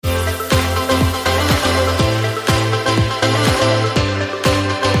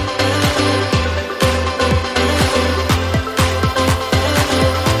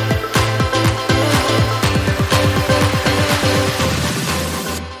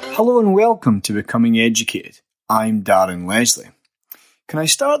Hello and welcome to Becoming Educated. I'm Darren Leslie. Can I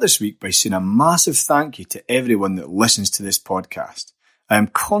start this week by saying a massive thank you to everyone that listens to this podcast. I am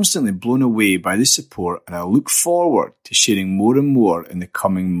constantly blown away by this support and I look forward to sharing more and more in the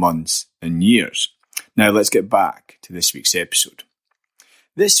coming months and years. Now let's get back to this week's episode.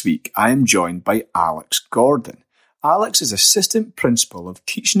 This week I am joined by Alex Gordon. Alex is Assistant Principal of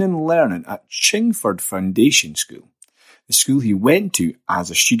Teaching and Learning at Chingford Foundation School, the school he went to as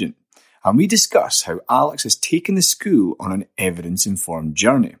a student. And we discuss how Alex has taken the school on an evidence-informed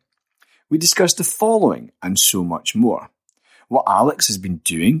journey. We discuss the following and so much more. What Alex has been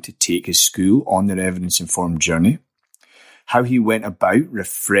doing to take his school on their evidence-informed journey, how he went about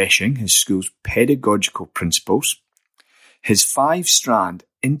refreshing his school's pedagogical principles, his 5-strand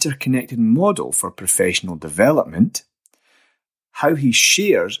interconnected model for professional development, how he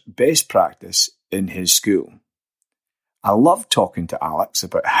shares best practice in his school. I love talking to Alex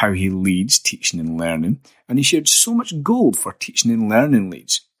about how he leads teaching and learning, and he shared so much gold for teaching and learning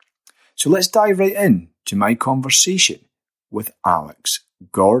leads. So let's dive right in to my conversation with Alex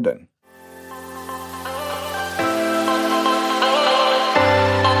Gordon.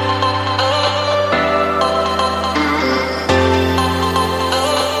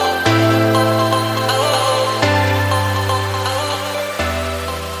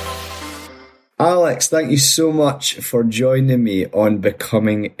 Alex, thank you so much for joining me on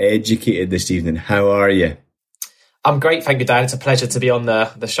Becoming Educated this evening. How are you? I'm great, thank you, Dan. It's a pleasure to be on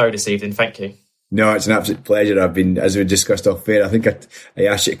the show this evening. Thank you. No, it's an absolute pleasure. I've been, as we discussed off air, I think I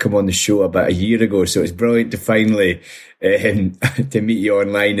asked you to come on the show about a year ago, so it's brilliant to finally to meet you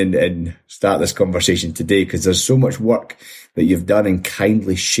online and start this conversation today, because there's so much work that you've done and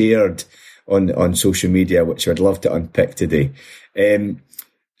kindly shared on social media, which I'd love to unpick today.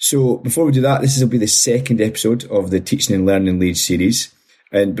 So before we do that, this will be the second episode of the Teaching and Learning Leads series.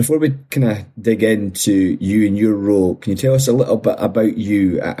 And before we kind of dig into you and your role, can you tell us a little bit about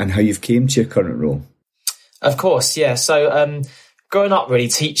you and how you've came to your current role? Of course, yeah. So growing up, really,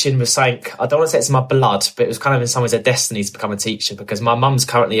 teaching was something, I don't want to say it's my blood, but it was kind of in some ways a destiny to become a teacher, because my mum's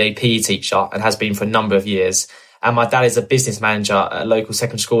currently a PE teacher and has been for a number of years. And my dad is a business manager at a local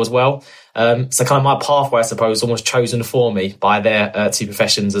secondary school as well. So kind of my pathway, I suppose, was almost chosen for me by their two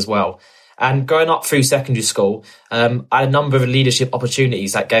professions as well. And growing up through secondary school, I had a number of leadership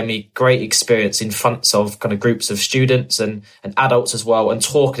opportunities that gave me great experience in front of kind of groups of students and adults as well, and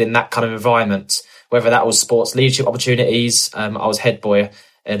talking in that kind of environment, whether that was sports leadership opportunities. I was head boy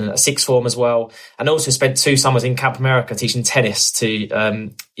in a sixth form as well, and also spent 2 summers in Camp America teaching tennis to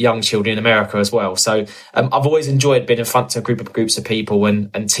young children in America as well. So I've always enjoyed being in front of groups of people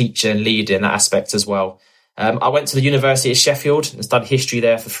and teaching and leading in that aspect as well. I went to the University of Sheffield and studied history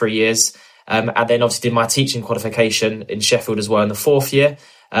there for 3 years, and then obviously did my teaching qualification in Sheffield as well in the 4th year.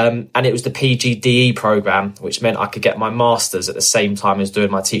 And it was the PGDE programme, which meant I could get my master's at the same time as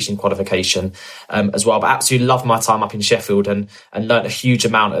doing my teaching qualification as well. But absolutely loved my time up in Sheffield and learnt a huge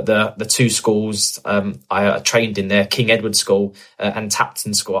amount at the 2 schools I trained in there, King Edward School and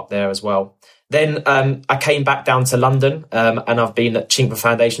Tapton School up there as well. Then I came back down to London and I've been at Chingford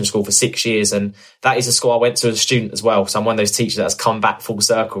Foundation School for 6 years, and that is a school I went to as a student as well. So I'm one of those teachers that has come back full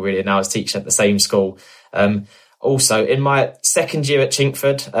circle really, and now I was teaching at the same school. Also, in my 2nd year at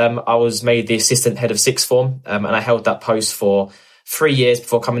Chingford, I was made the assistant head of sixth form, and I held that post for 3 years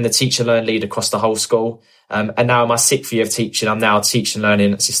before becoming the teacher learn lead across the whole school. And now in my 6th year of teaching, I'm now a teacher and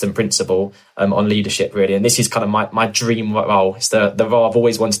learning assistant principal on leadership, really. And this is kind of my dream role. It's the role I've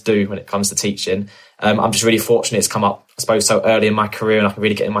always wanted to do when it comes to teaching. I'm just really fortunate it's come up, I suppose, so early in my career, and I can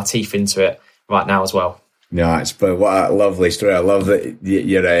really get my teeth into it right now as well. No, it's but what a lovely story. I love that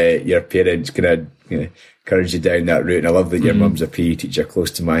your parents kind of encouraged you down that route, and I love that your mum's a PE teacher,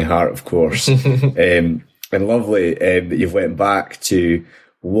 close to my heart, of course. And lovely that you've went back to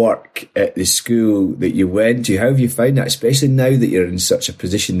work at the school that you went to. How have you found that, especially now that you're in such a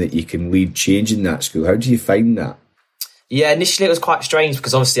position that you can lead change in that school? How do you find that? Yeah, initially it was quite strange,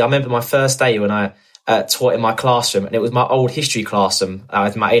 because obviously I remember my first day when I taught in my classroom, and it was my old history classroom,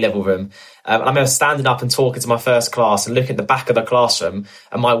 in my A-level room. And I remember standing up and talking to my first class and looking at the back of the classroom,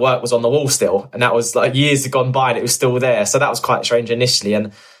 and my work was on the wall still. And that was like years had gone by and it was still there. So that was quite strange initially.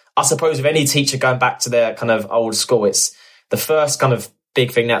 And I suppose with any teacher going back to their kind of old school, it's the first kind of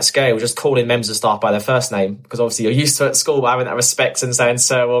big thing that's scary was just calling members of staff by their first name, because obviously you're used to at school having that respect and saying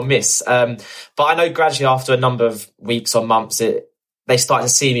sir or miss. But I know gradually after a number of weeks or months, they started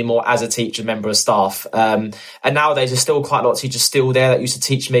to see me more as a teacher, member of staff. And nowadays there's still quite a lot of teachers still there that used to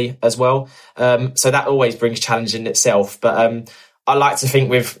teach me as well. So that always brings challenge in itself. But I like to think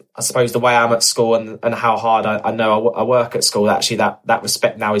with, I suppose, the way I'm at school and how hard I know I work at school, actually that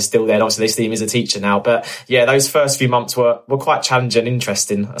respect now is still there. And obviously they see me as a teacher now. But yeah, those first few months were quite challenging and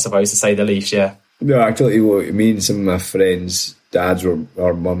interesting, I suppose, to say the least, yeah. No, I totally what you mean. Some of my friends' dads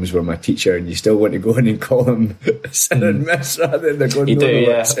or mums were my teacher, and you still want to go in and call them sir and miss rather than they're going,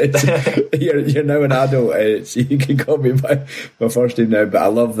 you're now an adult, so you can call me by my first name now. But I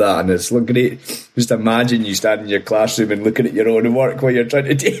love that, and it's great. Just imagine you stand in your classroom and looking at your own work while you're trying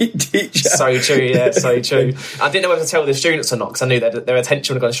to teach. So true, yeah, so true. I didn't know whether to tell the students or not, because I knew that their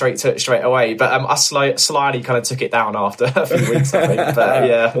attention would have gone straight to it straight away. But I slyly kind of took it down after a few weeks, I think. But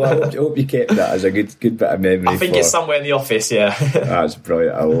yeah, well, I hope you kept that as a good bit of memory. I think it's somewhere in the office, yeah. That's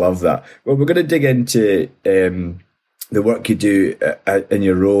brilliant. I love that. Well, we're going to dig into the work you do in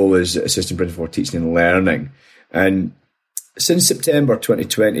your role as Assistant Principal for Teaching and Learning. And since September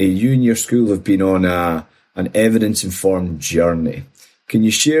 2020, you and your school have been on an evidence-informed journey. Can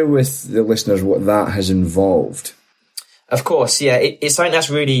you share with the listeners what that has involved? Of course, yeah. It's something that's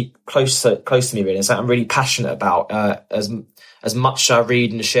really close to me, really. It's something I'm really passionate about, as much as I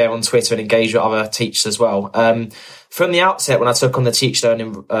read and share on Twitter and engage with other teachers as well. From the outset, when I took on the teacher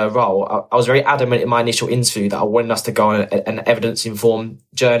learning role, I was very adamant in my initial interview that I wanted us to go on an evidence-informed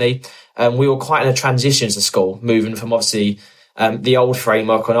journey. We were quite in a transition as a school, moving from obviously the old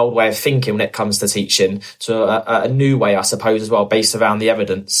framework, an old way of thinking when it comes to teaching, to a new way, I suppose, as well, based around the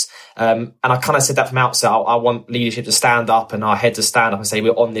evidence. And I kind of said that from outset. I want leadership to stand up and our head to stand up and say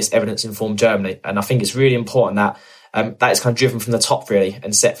we're on this evidence-informed journey. And I think it's really important that that is kind of driven from the top, really,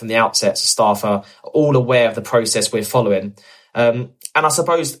 and set from the outset, so staff are all aware of the process we're following. And I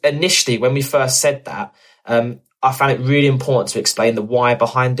suppose initially, when we first said that, I found it really important to explain the why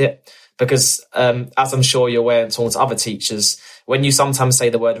behind it. Because as I'm sure you're aware and talking to other teachers, when you sometimes say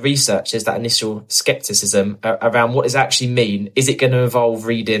the word research, there's that initial skepticism around what does it actually mean. Is it going to involve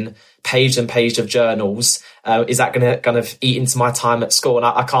reading page and page of journals? Is that going to kind of eat into my time at school? And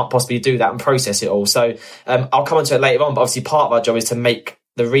I can't possibly do that and process it all. So I'll come onto it later on, but obviously part of our job is to make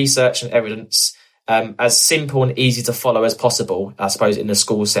the research and evidence as simple and easy to follow as possible, I suppose, in the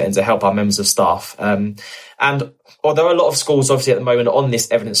school setting to help our members of staff. And although a lot of schools obviously at the moment are on this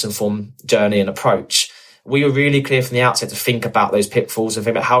evidence-informed journey and approach, we were really clear from the outset to think about those pitfalls and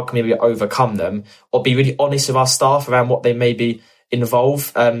think about how can we overcome them, or be really honest with our staff around what they may be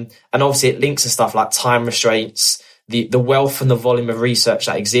involve. And obviously it links to stuff like time restraints, the wealth and the volume of research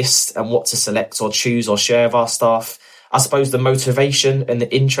that exists and what to select or choose or share with our staff. I suppose the motivation and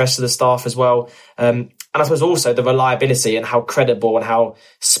the interest of the staff as well. And I suppose also the reliability and how credible and how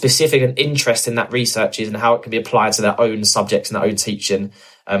specific and interesting that research is and how it can be applied to their own subjects and their own teaching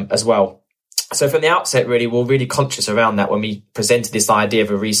as well. So from the outset, really, we're really conscious around that when we presented this idea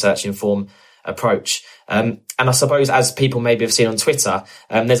of a research-informed approach. And I suppose as people maybe have seen on Twitter,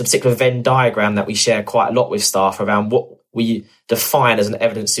 there's a particular Venn diagram that we share quite a lot with staff around what we define as an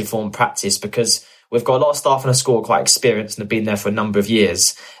evidence-informed practice, because we've got a lot of staff in a school quite experienced and have been there for a number of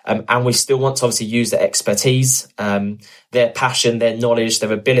years. And we still want to obviously use their expertise, their passion, their knowledge,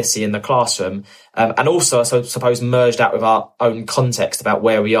 their ability in the classroom. And also, I suppose, merged out with our own context about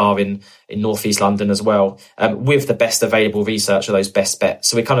where we are in North East London as well, with the best available research or those best bets.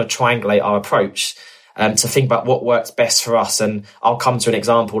 So we kind of triangulate our approach to think about what works best for us. And I'll come to an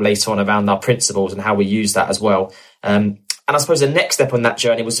example later on around our principles and how we use that as well. And I suppose the next step on that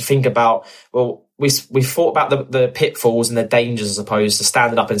journey was to think about, well, we thought about the pitfalls and the dangers, I suppose, to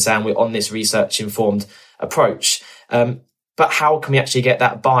standing up and saying we're on this research-informed approach. But how can we actually get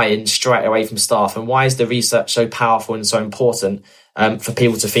that buy-in straight away from staff? And why is the research so powerful and so important for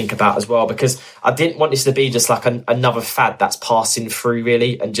people to think about as well? Because I didn't want this to be just like another fad that's passing through,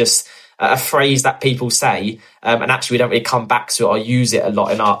 really, and just a phrase that people say, and actually we don't really come back to it or use it a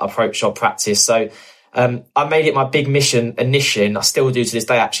lot in our approach or practice. So I made it my big mission initially, and I still do to this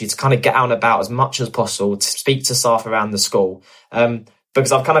day actually, to kind of get out and about as much as possible, to speak to staff around the school.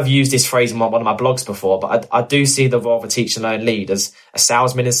 Because I've kind of used this phrase in one of my blogs before, but I do see the role of a teach and learn lead as a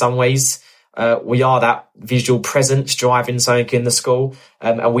salesman in some ways. We are that visual presence driving something in the school.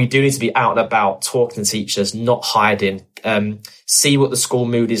 And we do need to be out and about talking to teachers, not hiding, see what the school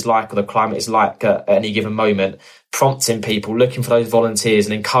mood is like or the climate is like at any given moment, prompting people, looking for those volunteers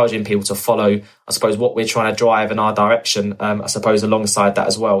and encouraging people to follow, I suppose, what we're trying to drive in our direction, I suppose, alongside that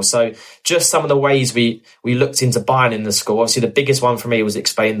as well. So just some of the ways we looked into buying in the school. Obviously, the biggest one for me was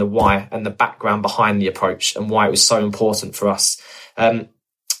explaining the why and the background behind the approach and why it was so important for us.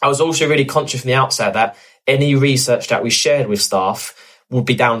 I was also really conscious from the outset that any research that we shared with staff would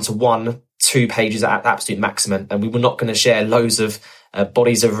be down to 1-2 pages at absolute maximum. And we were not going to share loads of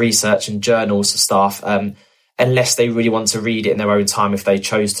bodies of research and journals to staff. unless they really want to read it in their own time if they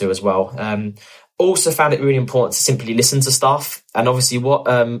chose to as well. Also found it really important to simply listen to staff. And obviously what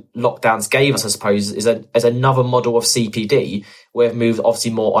lockdowns gave us, I suppose, is another model of CPD. We've moved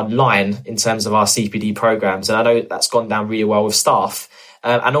obviously more online in terms of our CPD programs. And I know that's gone down really well with staff.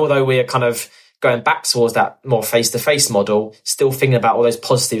 And although we're kind of going back towards that more face-to-face model, still thinking about all those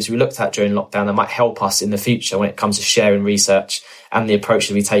positives we looked at during lockdown that might help us in the future when it comes to sharing research and the approach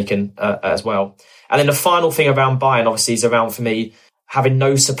that we've taken as well. And then the final thing around buying, obviously, is around, for me, having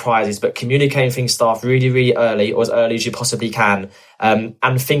no surprises, but communicating things staff really, really early, or as early as you possibly can,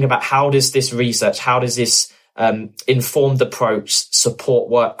 and think about how does this research, how does this informed approach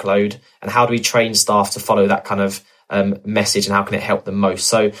support workload, and how do we train staff to follow that kind of message, and how can it help them most?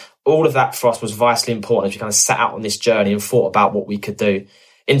 So all of that for us was vitally important as we kind of set out on this journey and thought about what we could do.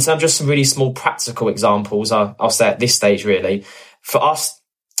 In terms of just some really small practical examples, I'll say at this stage really, for us,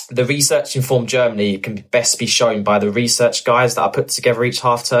 the research-informed Germany can best be shown by the research guides that I put together each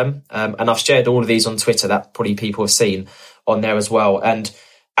half term. And I've shared all of these on Twitter that probably people have seen on there as well. And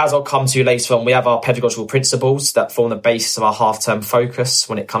as I'll come to later on, we have our pedagogical principles that form the basis of our half-term focus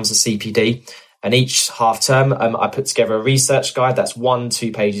when it comes to CPD. And each half term, I put together a research guide that's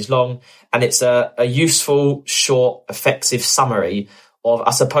 1-2 pages long. And it's a useful, short, effective summary of,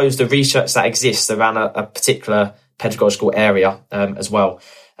 I suppose, the research that exists around a particular pedagogical area as well.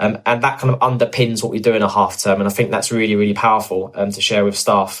 And that kind of underpins what we do in a half term. And I think that's really, really powerful to share with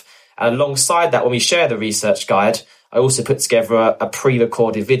staff. And alongside that, when we share the research guide, I also put together a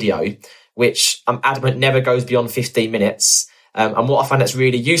pre-recorded video, which I'm adamant never goes beyond 15 minutes. And what I find that's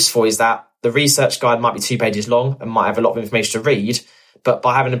really useful is that the research guide might be 2 pages long and might have a lot of information to read. But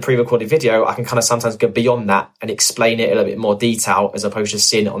by having a pre-recorded video, I can kind of sometimes go beyond that and explain it in a little bit more detail as opposed to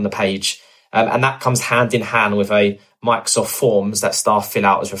seeing it on the page. And that comes hand in hand with a Microsoft Forms that staff fill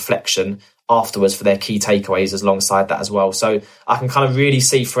out as reflection afterwards for their key takeaways alongside that as well. So I can kind of really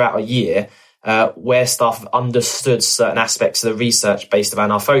see throughout a year where staff have understood certain aspects of the research based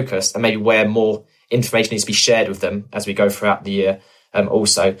around our focus, and maybe where more information needs to be shared with them as we go throughout the year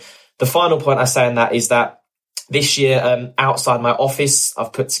also. The final point I say in that is that this year, outside my office,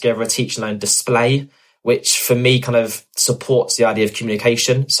 I've put together a teach and learn display, which for me kind of supports the idea of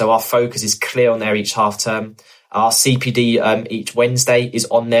communication. So our focus is clear on there each half term. Our CPD each Wednesday is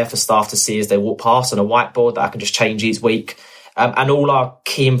on there for staff to see as they walk past on a whiteboard that I can just change each week. And all our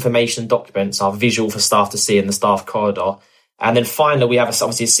key information documents are visual for staff to see in the staff corridor. And then finally, we have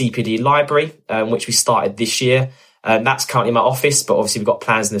obviously a CPD library, which we started this year. That's currently in my office, but obviously we've got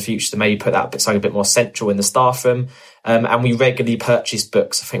plans in the future to maybe put that something a bit more central in the staff room. And we regularly purchase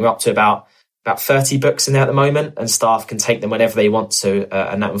books. I think we're up to about 30 books in there at the moment, and staff can take them whenever they want to.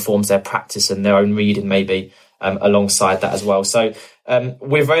 And that informs their practice and their own reading maybe alongside that as well. So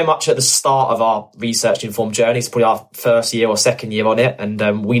we're very much at the start of our research-informed journey. It's probably our first year or second year on it.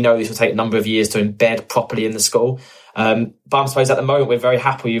 And we know this will take a number of years to embed properly in the school. But I suppose at the moment, we're very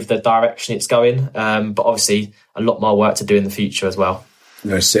happy with the direction it's going. But obviously, a lot more work to do in the future as well.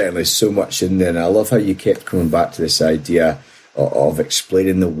 There's certainly so much in there. And I love how you kept coming back to this idea of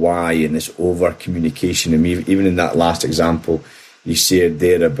explaining the why and this over-communication. And even in that last example, you shared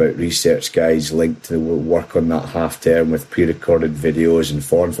there about research guides linked to work on that half term with pre-recorded videos and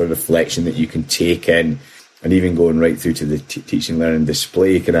forms for reflection that you can take in, and even going right through to the teaching and learning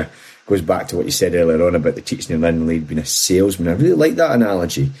display. Kind of goes back to what you said earlier on about the teaching and learning lead being a salesman. I really like that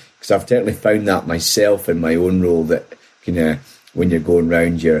analogy, because I've certainly found that myself in my own role, that kind of when you're going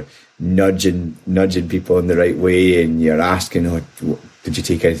round, you're nudging people in the right way, and you're asking, did you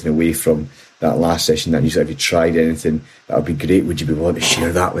take anything away from that last session that you said? If you tried anything, that would be great. Would you be willing to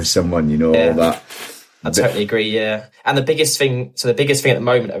share that with someone? All that. I totally agree, yeah. And the biggest thing at the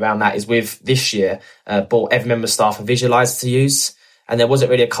moment around that is we've this year brought every member of staff a visualizer to use. And there wasn't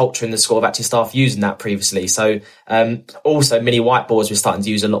really a culture in the school of actually staff using that previously. So also mini whiteboards we're starting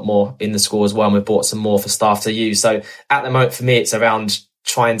to use a lot more in the school as well. And we've brought some more for staff to use. So at the moment for me, it's around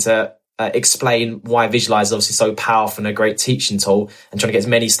trying to explain why Visualize is obviously so powerful and a great teaching tool, and trying to get as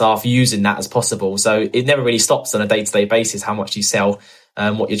many staff using that as possible. So it never really stops on a day-to-day basis how much you sell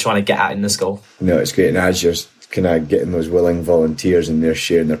what you're trying to get at in the school. No, it's great. And as you're kind of getting those willing volunteers and they're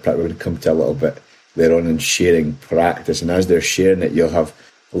sharing their practice, we're going to come to a little bit later on in sharing practice. And as they're sharing it, you'll have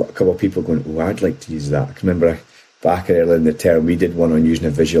a couple of people going, I'd like to use that. I can remember back early in the term, we did one on using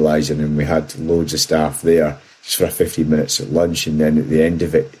a visualizer, and we had loads of staff there just for 15 minutes at lunch. And then at the end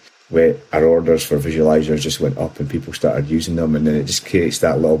of it, where our orders for visualizers just went up and people started using them, and then it just creates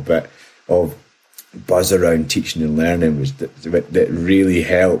that little bit of buzz around teaching and learning that really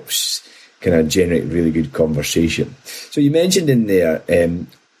helps kind of generate really good conversation. So you mentioned in there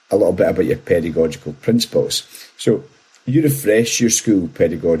a little bit about your pedagogical principles. So you refresh your school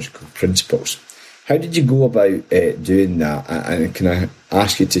pedagogical principles. How did you go about doing that? And can I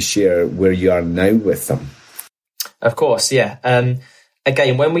ask you to share where you are now with them? Of course, yeah.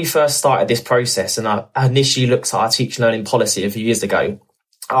 Again, when we first started this process, and I initially looked at our teaching learning policy a few years ago,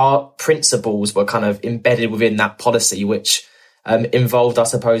 our principles were kind of embedded within that policy, which involved, I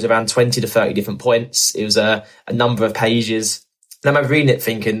suppose, around 20 to 30 different points. It was a number of pages. And I remember reading it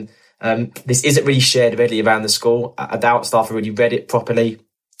thinking, this isn't really shared readily around the school. I doubt staff have really read it properly.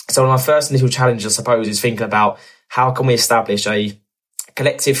 So one of my first initial challenges, I suppose, is thinking about how can we establish a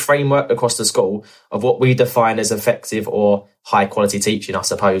collective framework across the school of what we define as effective or high quality teaching, I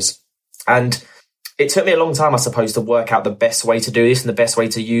suppose. And it took me a long time, I suppose, to work out the best way to do this and the best way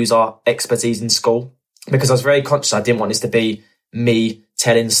to use our expertise in school, because I was very conscious I didn't want this to be me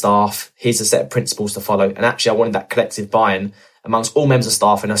telling staff, here's a set of principles to follow. And actually, I wanted that collective buy-in amongst all members of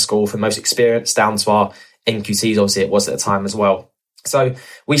staff in our school, from most experienced down to our NQTs, obviously it was at the time as well. So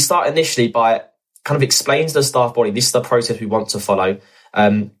we start initially by kind of explaining to the staff body, this is the process we want to follow.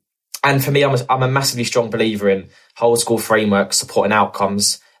 And for me, I'm a massively strong believer in whole school framework supporting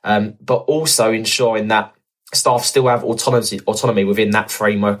outcomes, but also ensuring that staff still have autonomy within that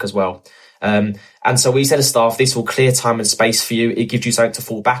framework as well. And so we said to staff, this will clear time and space for you. It gives you something to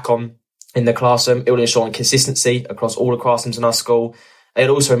fall back on in the classroom. It will ensure consistency across all the classrooms in our school.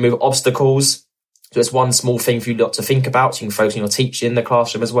 It'll also remove obstacles. So it's one small thing for you not to think about. So you can focus on your teaching in the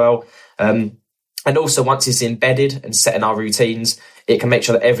classroom as well. And also, once it's embedded and set in our routines, it can make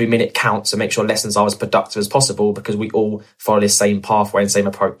sure that every minute counts and make sure lessons are as productive as possible, because we all follow this same pathway and same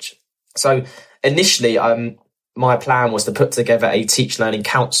approach. So initially, my plan was to put together a teaching learning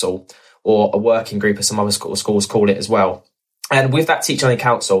council, or a working group, as some other schools call it as well. And with that teaching learning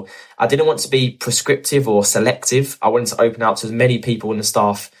council, I didn't want to be prescriptive or selective. I wanted to open out to as many people in the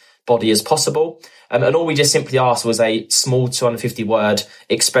staff body as possible. And all we just simply asked was a small 250-word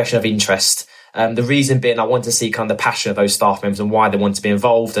expression of interest. The reason being, I wanted to see kind of the passion of those staff members and why they wanted to be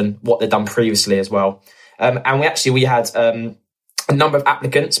involved and what they'd done previously as well. And we had a number of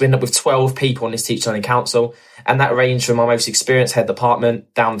applicants. We ended up with 12 people on this teaching learning council, and that ranged from our most experienced head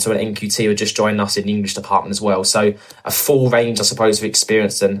department down to an NQT who had just joined us in the English department as well. So a full range, I suppose, of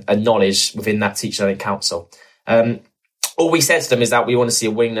experience and knowledge within that teaching learning council. All we said to them is that we want to see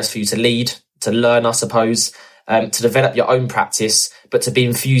a willingness for you to lead, to learn, I suppose, to develop your own practice, but to be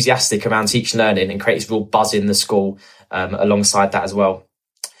enthusiastic around teaching learning and create this real buzz in the school alongside that as well.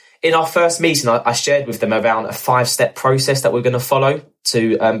 In our first meeting, I shared with them around a 5-step process that we're going to follow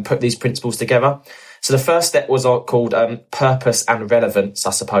to put these principles together. So the first step was called purpose and relevance,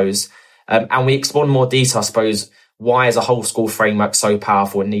 I suppose. And we explored in more detail, I suppose, why is a whole school framework so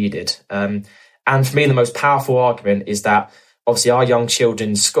powerful and needed? And for me, the most powerful argument is that obviously our young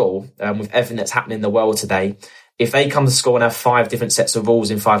children in school, with everything that's happening in the world today, if they come to school and have 5 different sets of rules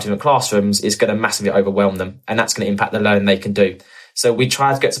in 5 different classrooms, it's going to massively overwhelm them, and that's going to impact the learning they can do. So we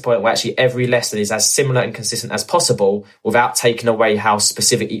try to get to the point where actually every lesson is as similar and consistent as possible without taking away how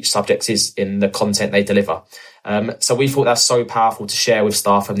specific each subject is in the content they deliver. So we thought that's so powerful to share with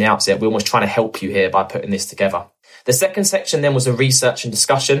staff from the outset. We're almost trying to help you here by putting this together. The second section then was a research and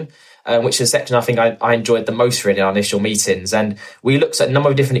discussion, which is a section I think I enjoyed the most really in our initial meetings. And we looked at a number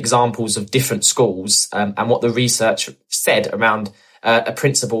of different examples of different schools and what the research said around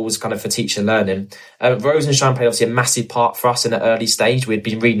principles kind of for teaching and learning. Rose and Shine played obviously a massive part for us in the early stage. We'd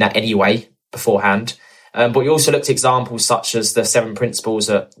been reading that anyway beforehand. But we also looked at examples such as the 7 principles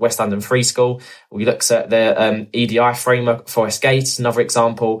at West London Free School. We looked at the EDI framework for Forest Gate, another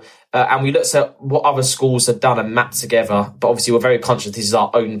example. And we looked at what other schools had done and mapped together. But obviously, we're very conscious this is our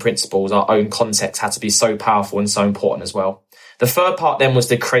own principles, our own context had to be so powerful and so important as well. The third part then was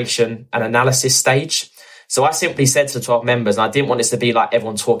the creation and analysis stage. So I simply said to the 12 members, and I didn't want this to be like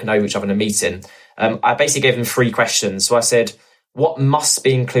everyone talking over each other in a meeting. I basically gave them 3 questions. So I said, what must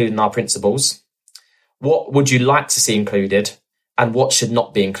be included in our principles? What would you like to see included? And what should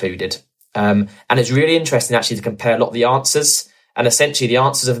not be included? And it's really interesting actually to compare a lot of the answers. And essentially the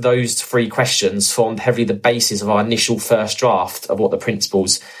answers of those 3 questions formed heavily the basis of our initial first draft of what the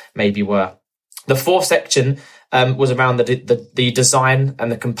principles maybe were. The 4th section was around the design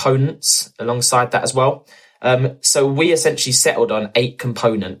and the components alongside that as well. So we essentially settled on 8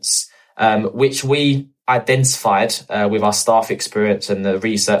 components, which we identified with our staff experience and the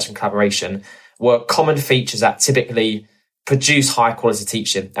research and collaboration were common features that typically produce high quality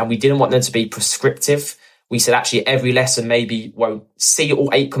teaching. And we didn't want them to be prescriptive. we said actually every lesson maybe won't see all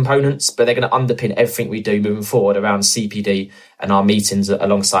 8 components, but they're going to underpin everything we do moving forward around CPD and our meetings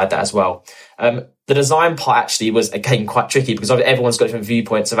alongside that as well. The design part actually was, again, quite tricky because everyone's got different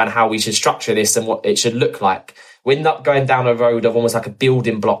viewpoints around how we should structure this and what it should look like. We ended up going down a road of almost like a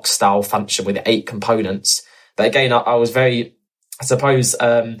building block style function with 8 components. But again, I was very, I suppose,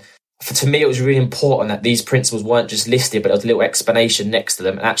 to me, it was really important that these principles weren't just listed, but there was a little explanation next to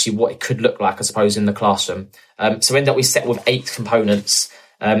them and actually what it could look like, I suppose, in the classroom. So we ended up, we set with 8 components.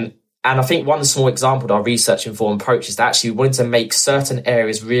 And I think one small example of our research-informed approach is that actually we wanted to make certain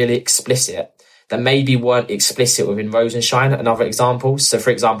areas really explicit that maybe weren't explicit within Rosenshine and other examples. So, for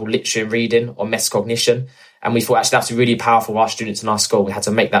example, literacy and reading or metacognition. And we thought actually that's really powerful for our students in our school. We had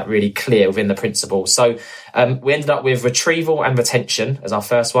to make that really clear within the principles. So we ended up with retrieval and retention as our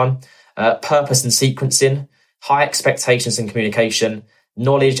first one, purpose and sequencing, high expectations and communication,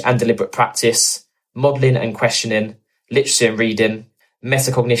 knowledge and deliberate practice, modelling and questioning, literacy and reading,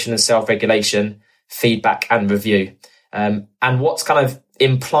 metacognition and self-regulation, feedback and review. And what's kind of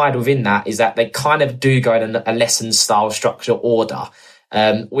implied within that is that they kind of do go in a lesson style structure order.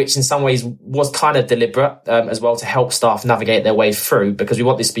 Which in some ways was kind of deliberate as well to help staff navigate their way through, because we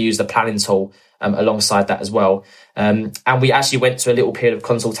want this to be used as a planning tool alongside that as well. And we actually went to a little period of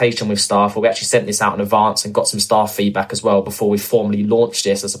consultation with staff where we actually sent this out in advance and got some staff feedback as well before we formally launched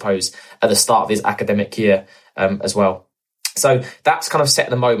this, I suppose, at the start of this academic year as well. So that's kind of set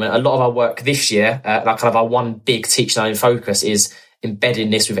at the moment. A lot of our work this year, like kind of our one big teaching learning focus is embedding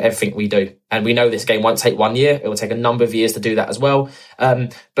this with everything we do. And we know this game won't take 1 year. It will take a number of years to do that as well.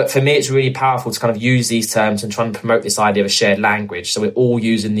 But for me, it's really powerful to kind of use these terms and try and promote this idea of a shared language. So we're all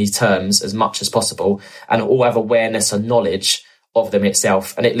using these terms as much as possible and all have awareness and knowledge of them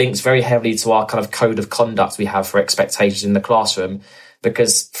itself. And it links very heavily to our kind of code of conduct we have for expectations in the classroom.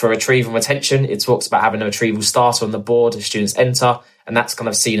 Because for retrieval and retention, it talks about having a retrieval starter on the board as students enter. And that's kind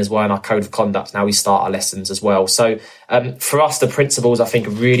of seen as well in our code of conduct. Now we start our lessons as well. So for us, the principles, I think,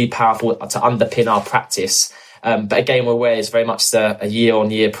 are really powerful to underpin our practice. But again, we're aware it's very much a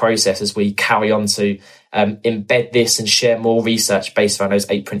year-on-year process as we carry on to embed this and share more research based around those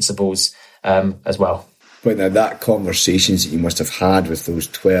 8 principles as well. But now that conversations that you must have had with those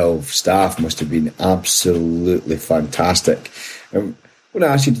 12 staff must have been absolutely fantastic. I want to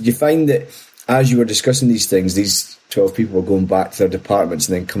ask you, did you find that as you were discussing these things, these 12 people were going back to their departments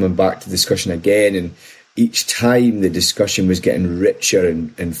and then coming back to discussion again, and each time the discussion was getting richer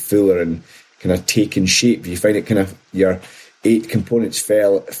and fuller and kind of taking shape? Do you find it kind of your 8 components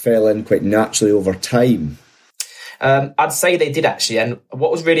fell in quite naturally over time? I'd say they did actually. And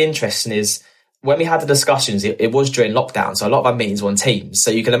what was really interesting is when we had the discussions, it was during lockdown. So a lot of our meetings were on Teams.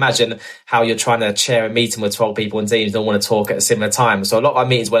 So you can imagine how you're trying to chair a meeting with 12 people on Teams, don't want to talk at a similar time. So a lot of our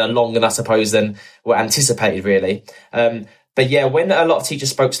meetings went longer, I suppose, than were anticipated, really. But yeah, when a lot of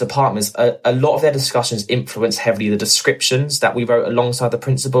teachers spoke to departments, a lot of their discussions influenced heavily the descriptions that we wrote alongside the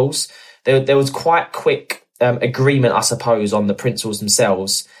principles. There was quite quick agreement, I suppose, on the principles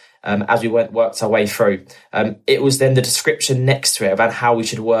themselves. As we worked our way through. It was then the description next to it about how we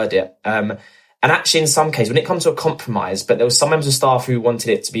should word it. And actually, in some cases, when it comes to a compromise, but there was some members of staff who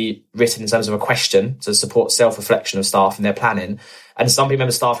wanted it to be written in terms of a question to support self-reflection of staff and their planning. And some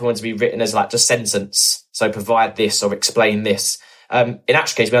members of staff who wanted to be written as like just sentence. So provide this or explain this. In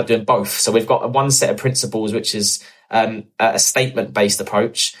actual case, we're not doing both. So we've got one set of principles, which is a statement-based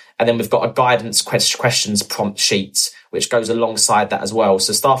approach. And then we've got a guidance questions prompt sheet, which goes alongside that as well.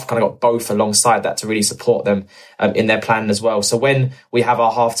 So staff kind of got both alongside that to really support them in their plan as well. So when we have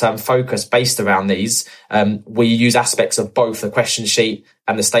our half-term focus based around these, we use aspects of both the question sheet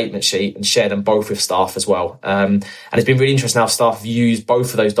and the statement sheet and share them both with staff as well. And it's been really interesting how staff have used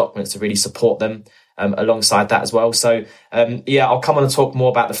both of those documents to really support them alongside that as well. So, I'll come on and talk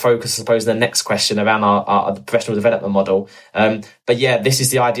more about the focus, I suppose, in the next question around our professional development model. But yeah, this is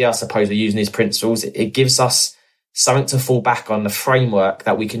the idea, I suppose, we're using these principles. It gives us something to fall back on, the framework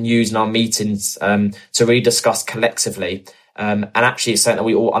that we can use in our meetings to really discuss collectively. And actually, it's something that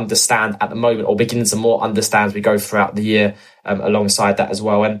we all understand at the moment, or beginning to more understand as we go throughout the year alongside that as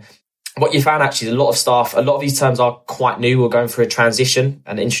well. And what you found actually is a lot of these terms are quite new. We're going through a transition,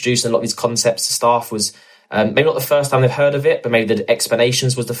 and introducing a lot of these concepts to staff was maybe not the first time they've heard of it, but maybe the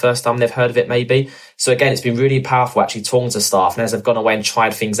explanations was the first time they've heard of it maybe. So again, it's been really powerful actually talking to staff, and as they've gone away and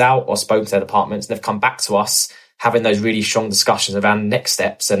tried things out or spoken to their departments, and they've come back to us having those really strong discussions around next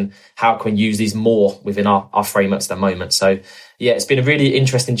steps and how can we use these more within our frameworks at the moment. So yeah, it's been a really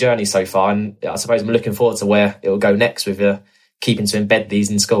interesting journey so far, and I suppose I'm looking forward to where it will go next with keeping to embed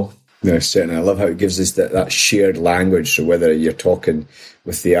these in school. No, certainly. I love how it gives us that shared language. So whether you're talking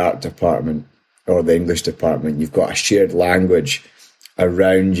with the art department or the English department, you've got a shared language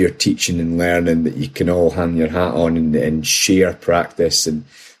around your teaching and learning that you can all hang your hat on and share practice and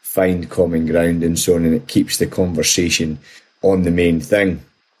find common ground and so on, and it keeps the conversation on the main thing,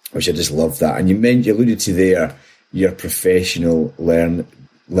 which I just love that. And you alluded to there your professional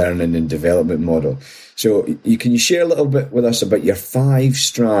learning and development model. So can you share a little bit with us about your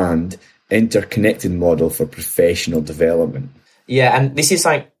 5-strand interconnected model for professional development? Yeah, and this is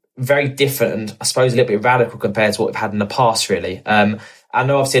like very different and I suppose a little bit radical compared to what we've had in the past, really. I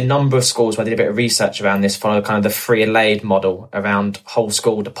know obviously a number of schools where I did a bit of research around this follow kind of the free and laid model around whole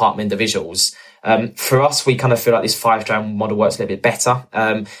school department individuals. For us, we kind of feel like this 5-strand model works a little bit better.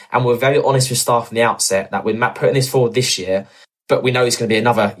 And we're very honest with staff from the outset that we're putting this forward this year, but we know it's going to be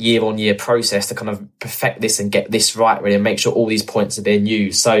another year-on-year process to kind of perfect this and get this right, really, and make sure all these points are being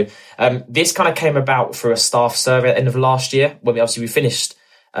used. So this kind of came about through a staff survey at the end of last year, when we finished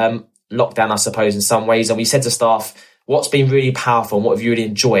lockdown, I suppose, in some ways. And we said to staff, what's been really powerful and what have you really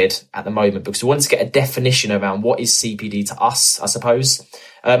enjoyed at the moment? Because we wanted to get a definition around what is CPD to us, I suppose.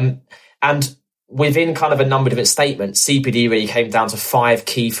 And within kind of a number of different statements, CPD really came down to 5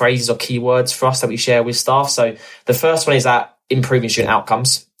 key phrases or key words for us that we share with staff. So the first one is that improving student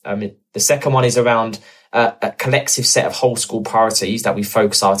outcomes. The second one is around a collective set of whole school priorities that we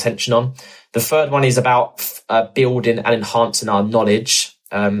focus our attention on. The third one is about building and enhancing our knowledge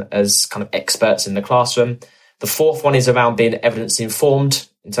as kind of experts in the classroom. The fourth one is around being evidence informed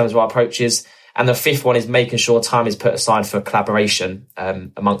in terms of our approaches. And the fifth one is making sure time is put aside for collaboration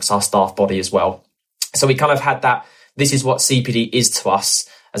amongst our staff body as well. So we kind of had that, this is what CPD is to us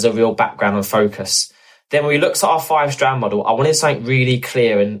as a real background and focus. Then when we looked at our 5-strand model, I wanted something really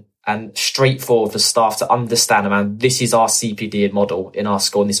clear and straightforward for staff to understand around this is our CPD model in our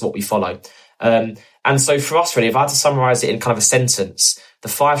school and this is what we follow. And so for us, really, if I had to summarize it in kind of a sentence, the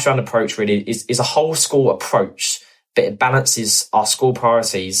 5-strand approach really is a whole school approach, but it balances our school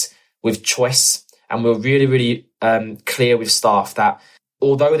priorities with choice. And we're really, really clear with staff that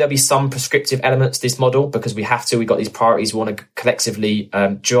although there'll be some prescriptive elements to this model, because we've got these priorities we want to collectively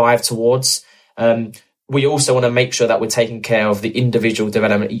drive towards, we also want to make sure that we're taking care of the individual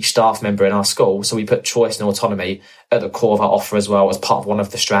development of each staff member in our school. So we put choice and autonomy at the core of our offer as well as part of one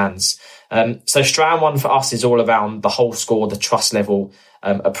of the strands. So strand 1 for us is all around the whole school, the trust level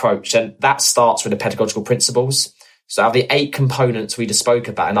approach. And that starts with the pedagogical principles. So out of the 8 components we just spoke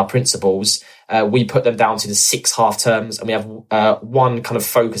about in our principles, we put them down to the 6 half terms, and we have one kind of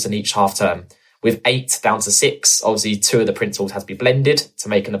focus in each half term. With 8 down to 6, obviously 2 of the principles had to be blended to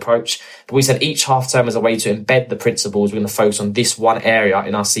make an approach. But we said each half term as a way to embed the principles, we're going to focus on this one area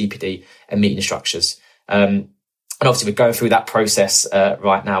in our CPD and meeting structures. And obviously we're going through that process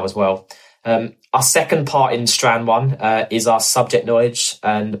right now as well. Our second part in strand 1 is our subject knowledge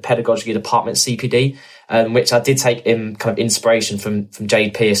and pedagogy department CPD, which I did take in kind of inspiration from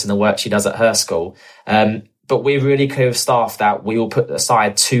Jade Pierce and the work she does at her school. But we're really clear with staff that we will put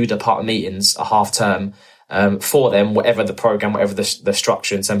aside 2 department meetings a half term for them, whatever the program, whatever the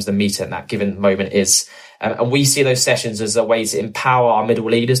structure in terms of the meeting at that given moment is. And we see those sessions as a way to empower our middle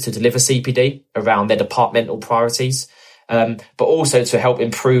leaders to deliver CPD around their departmental priorities, but also to help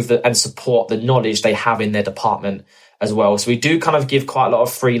improve and support the knowledge they have in their department as well. So we do kind of give quite a lot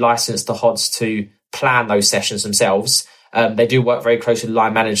of free license to HODs to plan those sessions themselves. They do work very closely with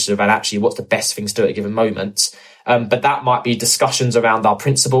line managers around actually what's the best things to do at a given moment. But that might be discussions around our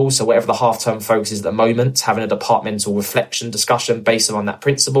principles. So whatever the half-term focus is at the moment, having a departmental reflection discussion based on that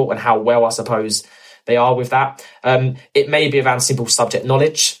principle and how well, I suppose, they are with that. It may be around simple subject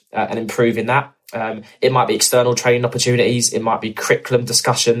knowledge and improving that. It might be external training opportunities. It might be curriculum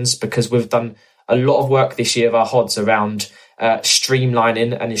discussions, because we've done a lot of work this year of our HODs around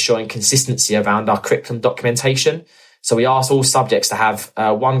streamlining and ensuring consistency around our curriculum documentation. So we asked all subjects to have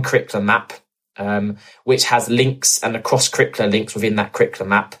one curriculum map, which has links and the cross-curricular links within that curriculum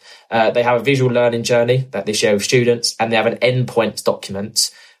map. They have a visual learning journey that they share with students, and they have an endpoints document,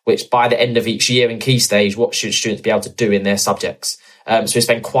 which by the end of each year in Key Stage, what should students be able to do in their subjects? So we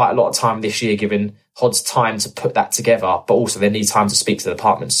spent quite a lot of time this year giving HODs time to put that together, but also they need time to speak to the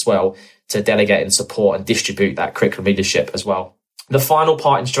departments as well to delegate and support and distribute that curriculum leadership as well. The final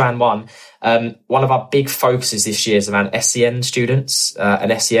part in strand 1, one of our big focuses this year is around SEN students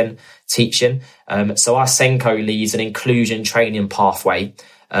and SEN teaching. So our SENCO leads an inclusion training pathway,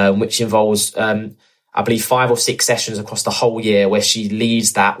 which involves, I believe, 5 or 6 sessions across the whole year where she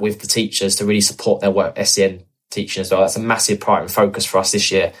leads that with the teachers to really support their work, SEN teaching as well. That's a massive priority and focus for us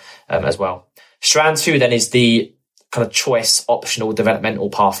this year as well. Strand 2 then is the kind of choice optional developmental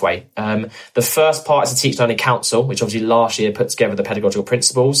pathway. The first part is the Teaching Learning Council, which obviously last year put together the pedagogical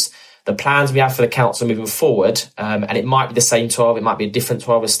principles. the plans we have for the council moving forward, and it might be the same 12, it might be a different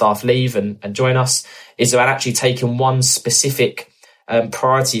 12 as staff leave and join us, is about actually taking one specific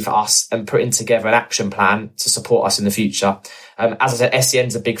priority for us and putting together an action plan to support us in the future. As I said, SEN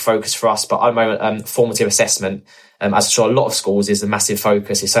is a big focus for us, but at the moment, formative assessment, as I'm sure a lot of schools, is a massive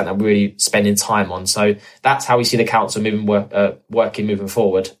focus. It's something that we're really spending time on. So that's how we see the council working moving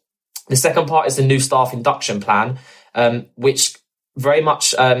forward. The second part is the new staff induction plan, which very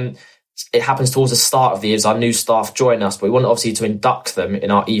much it happens towards the start of the year as our new staff join us, but we want obviously to induct them in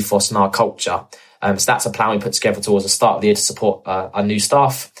our ethos and our culture. So that's a plan we put together towards the start of the year to support our new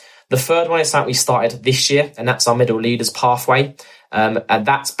staff. The third one is something we started this year, and that's our middle leaders pathway. And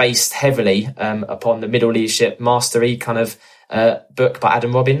that's based heavily upon the middle leadership mastery kind of book by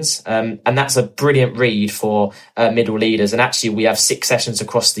Adam Robbins. And that's a brilliant read for middle leaders. And actually, we have 6 sessions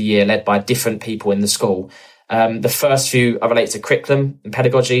across the year led by different people in the school. The first few are related to curriculum and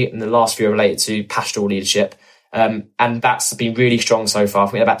pedagogy, and the last few are related to pastoral leadership. And that's been really strong so far. I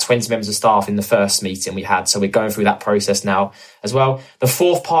think we had about 20 members of staff in the first meeting we had. So we're going through that process now as well. The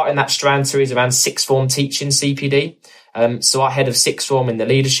fourth part in that strand too is around sixth form teaching CPD. So our head of sixth form in the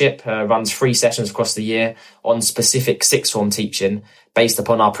leadership runs 3 sessions across the year on specific sixth form teaching based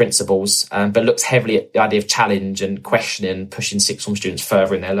upon our principles, but looks heavily at the idea of challenge and questioning, pushing sixth form students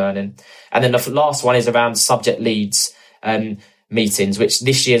further in their learning. And then the last one is around subject leads meetings, which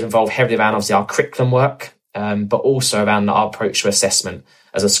this year's involved heavily around obviously our curriculum work, but also around our approach to assessment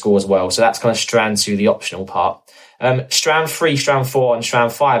as a school as well. So that's kind of strand 2, the optional part. Strand 3, strand 4 and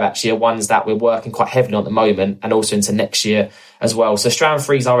strand 5 actually are ones that we're working quite heavily on at the moment and also into next year as well. So strand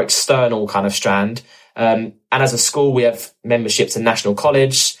 3 is our external kind of strand. And as a school, we have membership to National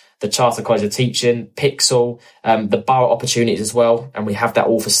College, the Chartered College of Teaching, Pixel, the borough opportunities as well. And we have that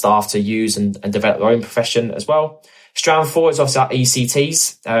all for staff to use and develop their own profession as well. Strand 4 is obviously our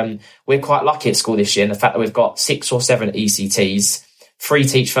ECTs. We're quite lucky at school this year in the fact that we've got 6 or 7 ECTs, 3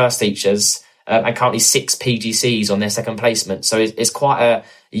 Teach First teachers, and currently 6 PGCs on their second placement. So it's quite a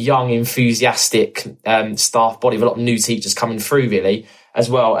young, enthusiastic staff body with a lot of new teachers coming through really as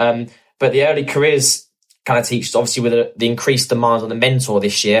well. But the early careers kind of teachers, obviously with the increased demands on the mentor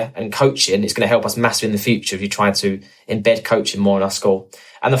this year and coaching, it's going to help us massively in the future if you're trying to embed coaching more in our school.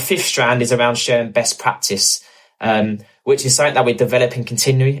 And the 5th strand is around sharing best practice, which is something that we're developing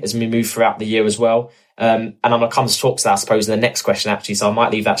continually as we move throughout the year as well. And I'm going to come to talk to that, I suppose, in the next question, actually. So I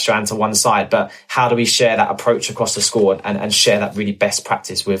might leave that strand to one side. But how do we share that approach across the school and share that really best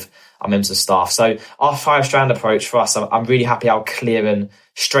practice with our members of staff? So our 5-strand approach for us, I'm really happy how clear and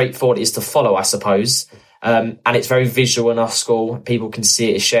straightforward it is to follow, I suppose. And it's very visual in our school. People can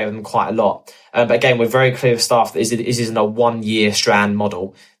see it, is sharing them quite a lot. But again, we're very clear with staff that this isn't a 1-year strand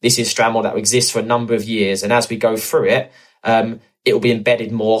model. This is a strand model that exists for a number of years. And as we go through it, it will be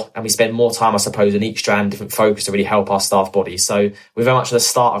embedded more, and we spend more time, I suppose, in each strand, different focus to really help our staff body. So we're very much at the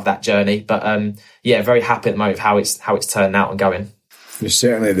start of that journey, but very happy at the moment with how it's turned out and going. There's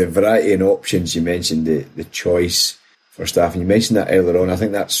certainly the variety and options. You mentioned the choice for staff, and you mentioned that earlier on. I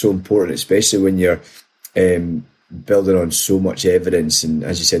think that's so important, especially when you're building on so much evidence, and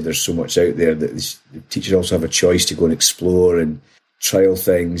as you said, there's so much out there that the teachers also have a choice to go and explore and trial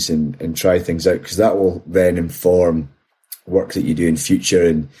things and try things out, because that will then inform work that you do in future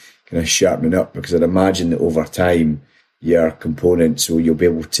and kind of sharpening up, because I'd imagine that over time your components, so you'll be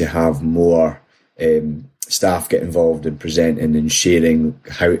able to have more staff get involved in presenting and sharing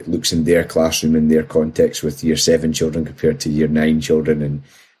how it looks in their classroom, in their context, with year 7 children compared to year 9 children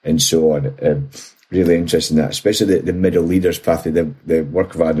and so on. Really interesting that, especially the middle leaders pathway. The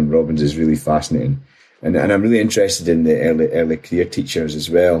work of Adam Robbins is really fascinating, and I'm really interested in the early career teachers as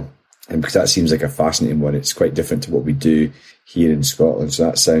well. And because that seems like a fascinating one, it's quite different to what we do here in Scotland. So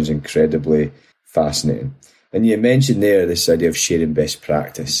that sounds incredibly fascinating. And you mentioned there this idea of sharing best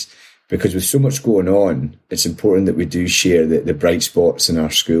practice, because with so much going on, it's important that we do share the bright spots in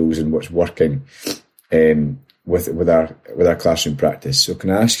our schools and what's working with our classroom practice. So can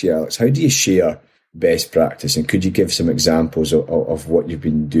I ask you, Alex, how do you share best practice? And could you give some examples of what you've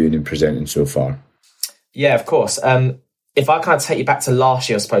been doing and presenting so far? Yeah, of course. If I kind of take you back to last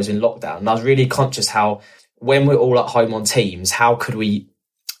year, I suppose, in lockdown, and I was really conscious how when we're all at home on Teams, how could we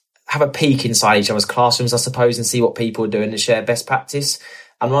have a peek inside each other's classrooms, I suppose, and see what people are doing and share best practice.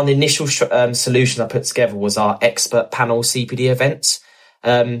 And one of the initial solutions I put together was our expert panel CPD event.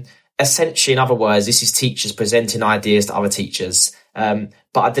 Essentially, in other words, this is teachers presenting ideas to other teachers. But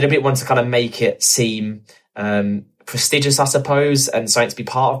I did a bit want to kind of make it seem prestigious, I suppose, and something to be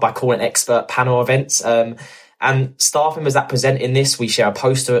part of by calling it expert panel events. And staff members that present in this, we share a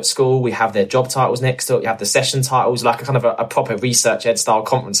poster at school. We have their job titles next to it. We have the session titles, like a kind of a proper research ed style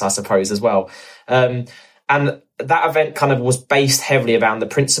conference, I suppose, as well. And that event kind of was based heavily around the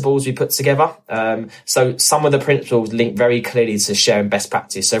principles we put together. So some of the principles link very clearly to sharing best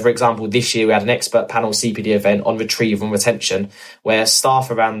practice. So, for example, this year we had an expert panel CPD event on retrieval and retention, where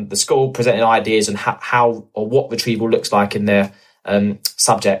staff around the school presented ideas on how or what retrieval looks like in their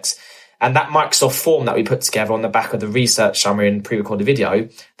subjects. And that Microsoft form that we put together on the back of the research summary and pre-recorded video,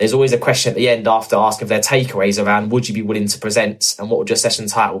 there's always a question at the end after asking their takeaways around, would you be willing to present and what would your session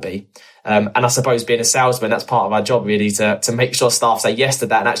title be? And I suppose being a salesman, that's part of our job really, to make sure staff say yes to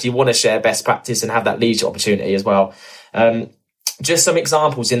that and actually want to share best practice and have that leadership opportunity as well. Just some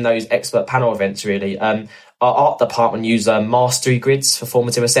examples in those expert panel events really. Our art department use mastery grids for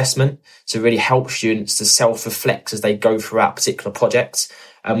formative assessment to really help students to self-reflect as they go throughout particular projects.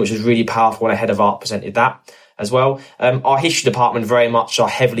 Which was really powerful when a head of art presented that as well. Our history department very much are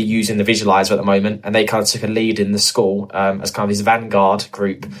heavily using the visualizer at the moment, and they kind of took a lead in the school as kind of this vanguard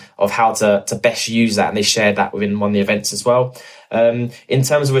group of how to best use that, and they shared that within one of the events as well. In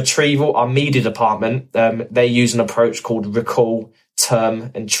terms of retrieval, our media department, they use an approach called recall,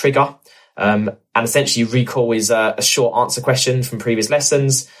 term and trigger. And essentially recall is a short answer question from previous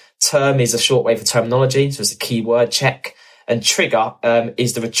lessons. Term is a short way for terminology, so it's a keyword check. And trigger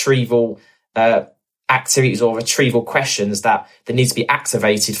is the retrieval activities or retrieval questions that need to be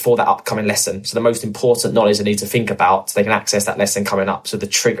activated for that upcoming lesson. So the most important knowledge they need to think about so they can access that lesson coming up. So the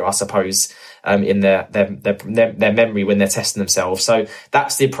trigger, I suppose, in their memory when they're testing themselves. So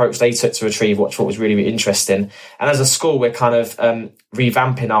that's the approach they took to retrieval, which I thought was really, really interesting. And as a school, we're kind of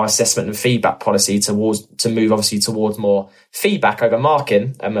revamping our assessment and feedback policy to move obviously towards more feedback over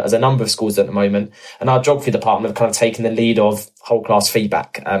marking, as a number of schools at the moment. And our geography department have kind of taken the lead of whole class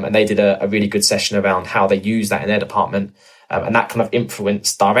feedback, and they did a really good session around how they use that in their department, and that kind of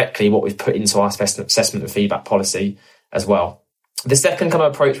influenced directly what we've put into our assessment and feedback policy as well. The second kind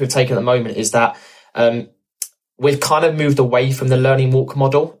of approach we've taken at the moment is that we've kind of moved away from the learning walk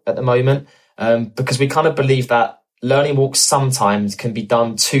model at the moment, because we kind of believe that learning walks sometimes can be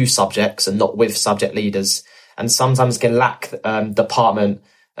done to subjects and not with subject leaders, and sometimes can lack department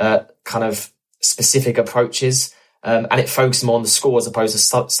kind of specific approaches, and it focuses more on the score as opposed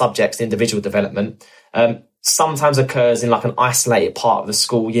to subjects and individual development. Sometimes occurs in like an isolated part of the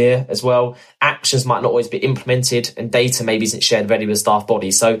school year as well. Actions might not always be implemented, and data maybe isn't shared readily with staff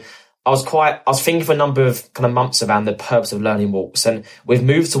bodies. So I was thinking for a number of kind of months around the purpose of learning walks, and we've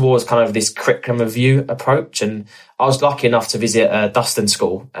moved towards kind of this curriculum review approach. And I was lucky enough to visit Dustin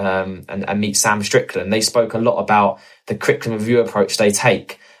School and meet Sam Strickland. They spoke a lot about the curriculum review approach they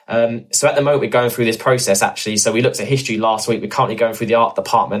take. So at the moment, we're going through this process, actually. So we looked at history last week. We're currently going through the art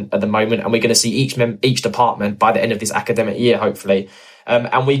department at the moment, and we're going to see each department by the end of this academic year, hopefully.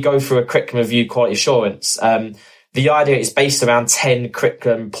 And we go through a curriculum review quality assurance. The idea is based around 10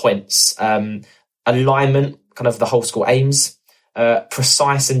 curriculum points. Alignment, kind of the whole school aims,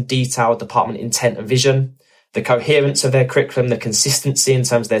 precise and detailed department intent and vision, the coherence of their curriculum, the consistency in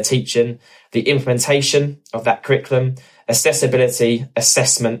terms of their teaching, the implementation of that curriculum, accessibility,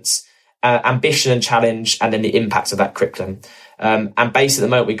 assessments, ambition and challenge, and then the impact of that curriculum. And basically at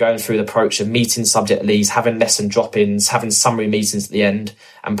the moment we're going through the approach of meeting subject leads, having lesson drop-ins, having summary meetings at the end,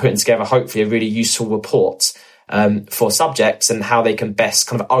 and putting together hopefully a really useful report for subjects and how they can best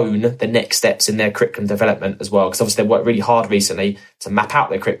kind of own the next steps in their curriculum development as well. Because obviously they've worked really hard recently to map out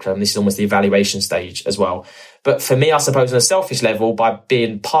their curriculum. This is almost the evaluation stage as well. But for me, I suppose on a selfish level, by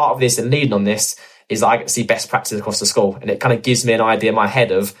being part of this and leading on this, is that I get to see best practices across the school. And it kind of gives me an idea in my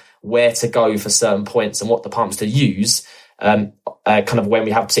head of where to go for certain points and what departments to use, kind of when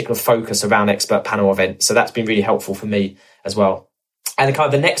we have a particular focus around expert panel events. So that's been really helpful for me as well. And kind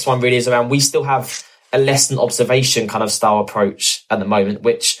of the next one really is around, we still have a lesson observation kind of style approach at the moment,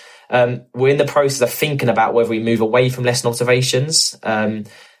 which we're in the process of thinking about whether we move away from lesson observations. And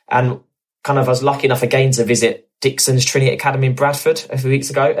kind of I was lucky enough again to visit Dixon's Trinity Academy in Bradford a few weeks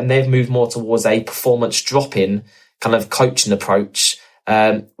ago, and they've moved more towards a performance drop-in kind of coaching approach,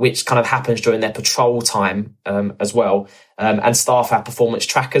 which kind of happens during their patrol time as well. And staff have performance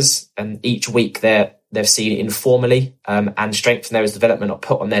trackers, and each week they've seen it informally and strengthen their development or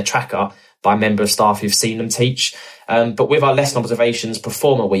put on their tracker by a member of staff who've seen them teach. But with our lesson observations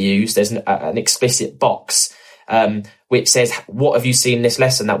performer we use, there's an explicit box which says, what have you seen in this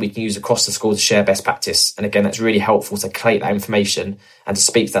lesson that we can use across the school to share best practice? And again, that's really helpful to collate that information and to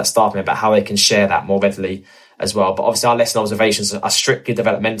speak to that staff member about how they can share that more readily as well. But obviously our lesson observations are strictly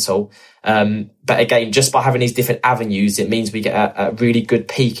developmental. But again, just by having these different avenues, it means we get a really good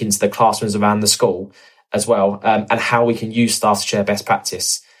peek into the classrooms around the school as well, and how we can use staff to share best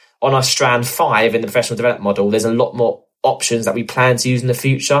practice. On our strand 5 in the professional development model, there's a lot more options that we plan to use in the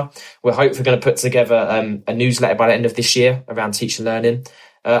future. We're hopefully going to put together a newsletter by the end of this year around teaching and learning.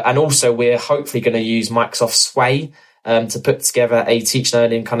 And also we're hopefully going to use Microsoft Sway to put together a teaching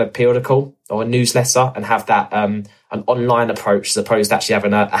and learning kind of periodical or a newsletter and have that an online approach as opposed to actually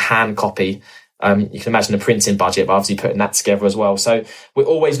having a hand copy. You can imagine the printing budget, but obviously putting that together as well. So we're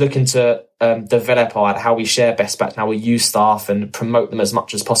always looking to develop how we share best practice, how we use staff and promote them as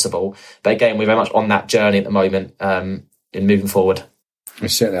much as possible. But again, we're very much on that journey at the moment in moving forward.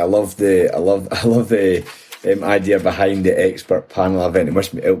 Certainly, I love the idea behind the expert panel event.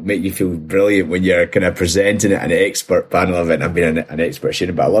 It'll make you feel brilliant when you're kind of presenting at an expert panel event. I've been an expert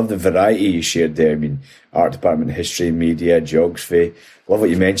sharing, but I love the variety you shared there. I mean, art department, history, media, geography. Love what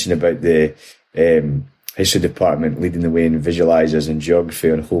you mentioned about the history department leading the way in visualisers and geography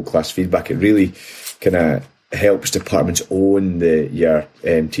and whole class feedback. It really kind of helps departments own your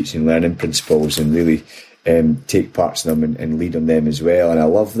teaching and learning principles and really take parts of them and lead on them as well. And I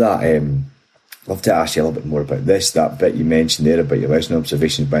love that. Love to ask you a little bit more about that bit you mentioned there about your lesson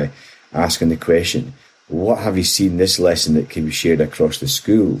observations by asking the question, what have you seen this lesson that can be shared across the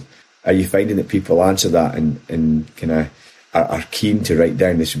school? Are you finding that people answer that and kind of are keen to write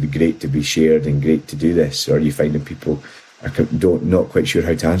down, this would be great to be shared and great to do this? Or are you finding people are not quite sure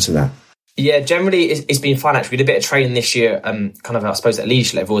how to answer that? Yeah, generally it's been fun actually. We did a bit of training this year, kind of I suppose at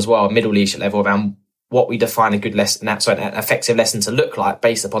leadership level as well, middle leadership level, around what we define a good lesson, an effective lesson to look like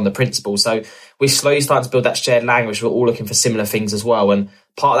based upon the principles. So we're slowly starting to build that shared language. We're all looking for similar things as well. And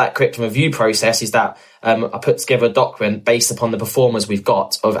part of that curriculum review process is that I put together a document based upon the performers we've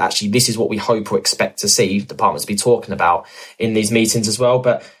got of actually this is what we hope or expect to see departments be talking about in these meetings as well.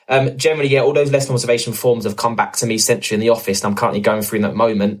 But generally, yeah, all those lesson observation forms have come back to me centrally in the office, and I'm currently going through in that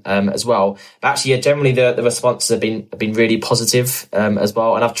moment as well. But actually, yeah, generally the responses have been really positive as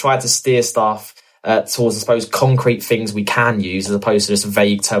well. And I've tried to steer staff towards, I suppose, concrete things we can use as opposed to just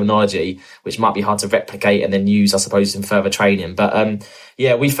vague terminology, which might be hard to replicate and then use, I suppose, in further training. But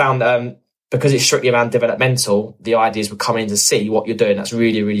yeah, we found because it's strictly around developmental, the ideas we're coming to see what you're doing. That's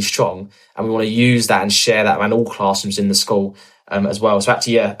really, really strong. And we want to use that and share that around all classrooms in the school as well. So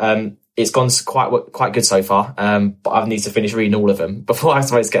actually, yeah, it's gone quite good so far. But I need to finish reading all of them before I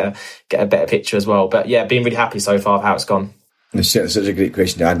suppose get a better picture as well. But yeah, been really happy so far of how it's gone. It's certainly such a great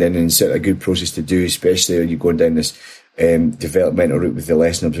question to add in, and certainly a good process to do, especially when you're going down this developmental route with the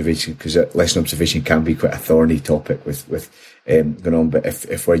lesson observation, because lesson observation can be quite a thorny topic with going on. But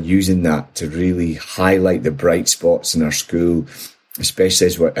if we're using that to really highlight the bright spots in our school, especially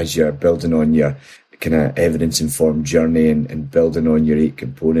as you're building on your kind of evidence-informed journey and building on your 8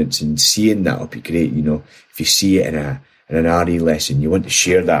 components and seeing that, will be great. You know, if you see it in an RE lesson, you want to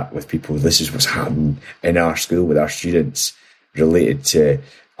share that with people. This is what's happening in our school with our students, related to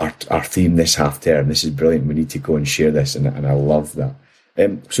our theme this half term. This is brilliant. We need to go and share this, and I love that.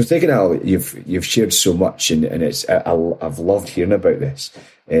 So thinking, Al, you've shared so much, and it's I've loved hearing about this.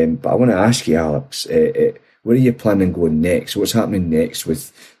 But I want to ask you, Alex, where are you planning on going next? What's happening next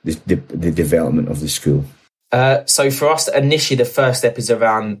with the development of the school? So for us, initially, the first step is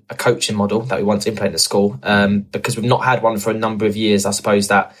around a coaching model that we want to implement in the school, because we've not had one for a number of years. I suppose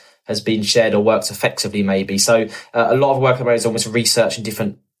that has been shared or worked effectively maybe. So a lot of work at the moment is almost researching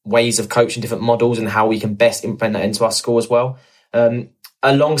different ways of coaching, different models, and how we can best implement that into our school as well.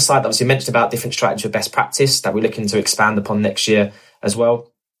 Alongside, obviously, mentioned about different strategies of best practice that we're looking to expand upon next year as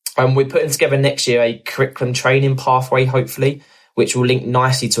well. We're putting together next year a curriculum training pathway, hopefully, which will link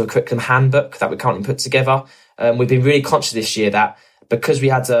nicely to a curriculum handbook that we currently put together. We've been really conscious this year that because we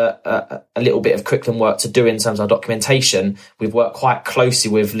had a little bit of curriculum work to do in terms of our documentation, we've worked quite closely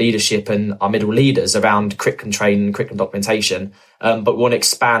with leadership and our middle leaders around curriculum training and curriculum documentation. But we want to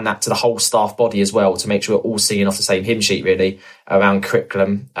expand that to the whole staff body as well to make sure we're all singing off the same hymn sheet, really, around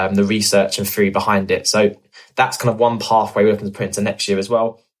curriculum, the research and theory behind it. So that's kind of one pathway we're looking to put into next year as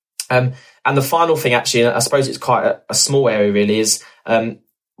well. And the final thing, actually, and I suppose it's quite a small area, really, is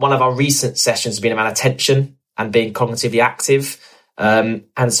one of our recent sessions has been around attention and being cognitively active.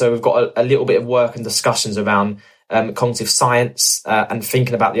 And so we've got a little bit of work and discussions around cognitive science and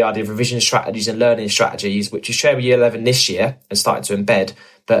thinking about the idea of revision strategies and learning strategies, which we share with Year 11 this year and starting to embed,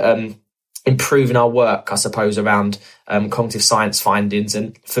 but improving our work, I suppose, around cognitive science findings.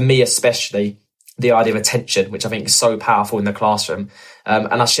 And for me, especially, the idea of attention, which I think is so powerful in the classroom.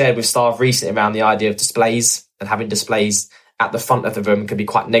 And I shared with staff recently around the idea of displays, and having displays at the front of the room can be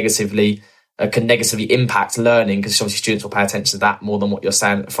quite negatively impact learning, because obviously students will pay attention to that more than what you're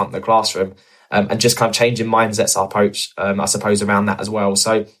saying at the front of the classroom, and just kind of changing mindsets, our approach, I suppose, around that as well.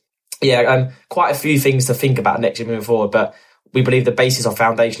 So quite a few things to think about next year moving forward, but we believe the basis of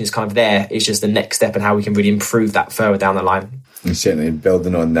foundation is kind of there. It's just the next step and how we can really improve that further down the line. And certainly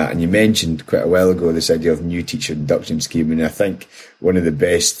building on that, and you mentioned quite a while ago this idea of new teacher induction scheme, and I think one of the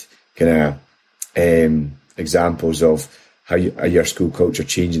best kind of examples of how your school culture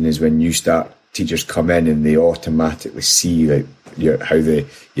changing is when you start teachers come in and they automatically see like your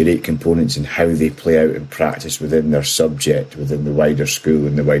 8 components and how they play out in practice within their subject, within the wider school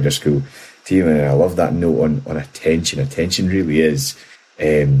and the wider school team. And I love that note on attention. Attention really is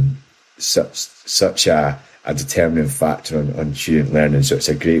such a determining factor on student learning. So it's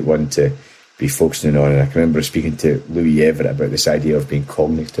a great one to be focusing on. And I can remember speaking to Louis Everett about this idea of being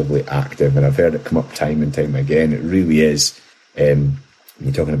cognitively active, and I've heard it come up time and time again. It really is.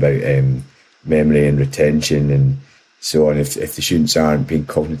 You're talking about memory and retention and so on. If the students aren't being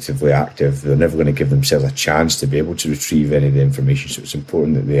cognitively active, they're never going to give themselves a chance to be able to retrieve any of the information. So it's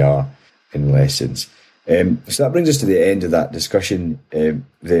important that they are in lessons. So that brings us to the end of that discussion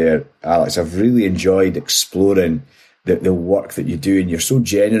there, Alex. I've really enjoyed exploring the work that you do, and you're so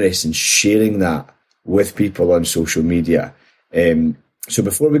generous in sharing that with people on social media. So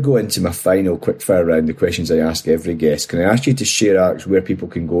before we go into my final quickfire round, the questions I ask every guest, can I ask you to share, Alex, where people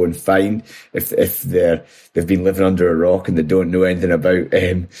can go and find, if they've been living under a rock and they don't know anything about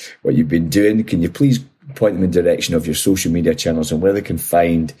what you've been doing, can you please point them in the direction of your social media channels and where they can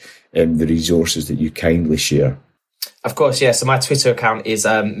find the resources that you kindly share? Of course, yeah. So my Twitter account is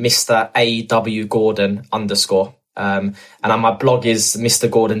Mr. A.W. Gordon _ and my blog is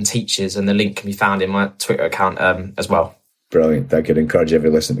Mr. Gordon Teaches, and the link can be found in my Twitter account as well. Brilliant. I could encourage every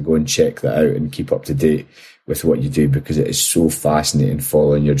listener to go and check that out and keep up to date with what you do, because it is so fascinating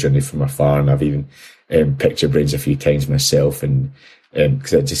following your journey from afar. And I've even picked your brains a few times myself, and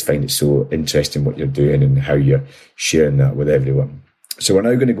because I just find it so interesting what you're doing and how you're sharing that with everyone. So we're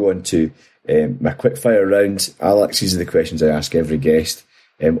now going to go into my quickfire round. Alex, these are the questions I ask every guest.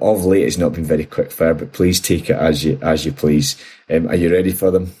 Of late, it's not been very quickfire, but please take it as you please. Are you ready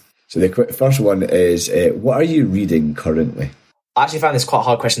for them? So the first one is, what are you reading currently? I actually found this quite a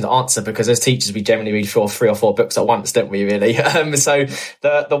hard question to answer, because as teachers, we generally read 3 or 4 books at once, don't we, really? So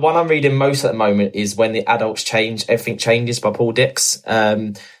the one I'm reading most at the moment is When the Adults Change, Everything Changes by Paul Dix.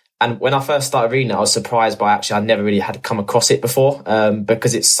 And when I first started reading it, I was surprised by I never really had come across it before,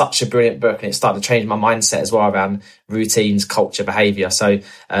 because it's such a brilliant book, and it started to change my mindset as well around routines, culture, behaviour. So,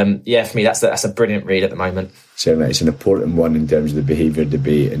 for me, that's a brilliant read at the moment. Certainly, it's an important one in terms of the behaviour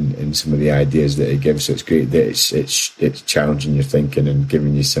debate and some of the ideas that it gives. So it's great that it's challenging your thinking and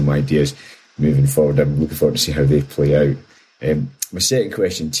giving you some ideas moving forward. I'm looking forward to see how they play out. My second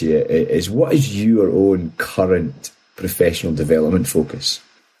question to you is, what is your own current professional development focus?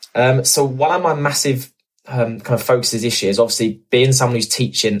 So one of my massive kind of focuses this year is obviously being someone who's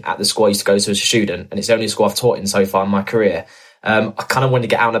teaching at the school I used to go to as a student, and it's the only school I've taught in so far in my career. I kind of wanted to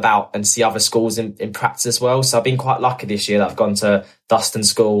get out and about and see other schools in practice as well. So I've been quite lucky this year that I've gone to Dustin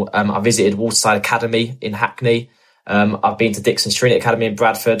School. I visited Waterside Academy in Hackney. I've been to Dixon's Trinity Academy in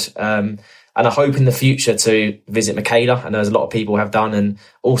Bradford. And I hope in the future to visit Michaela, and there's a lot of people have done, and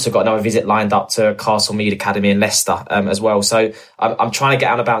also got another visit lined up to Castlemead Academy in Leicester as well. So I'm trying to get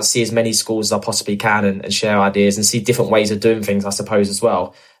out and about and see as many schools as I possibly can, and share ideas and see different ways of doing things, I suppose, as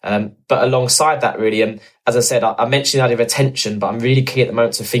well. But alongside that, really, and as I said, I mentioned the idea of attention, but I'm really keen at the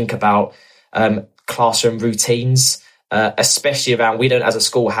moment to think about classroom routines. Especially around, we don't as a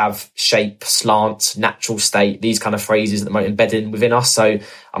school have shape, slant, natural state, these kind of phrases at the moment embedded within us. So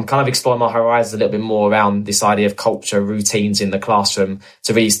I'm kind of exploring my horizons a little bit more around this idea of culture, routines in the classroom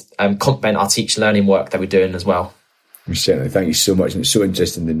to really complement our teacher learning work that we're doing as well. Certainly, thank you so much. And it's so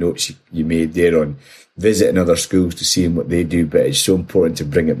interesting the notes you made there on visiting other schools to see what they do, but it's so important to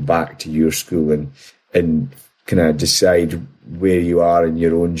bring it back to your school and kind of decide where you are in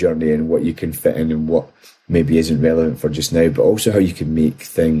your own journey and what you can fit in and what maybe isn't relevant for just now, but also how you can make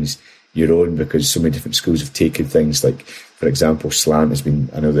things your own, because so many different schools have taken things like, for example, slant has been,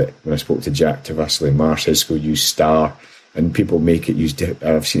 I know that when I spoke to Jack Tavasili Marsh, his school used star, and people make it use,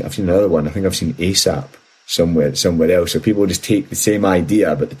 I've seen another one, I think I've seen ASAP somewhere else, so people just take the same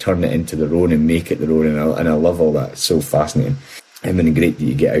idea but they turn it into their own and make it their own, and I love all that. It's so fascinating. And then great that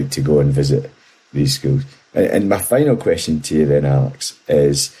you get out to go and visit these schools. And my final question to you then, Alex,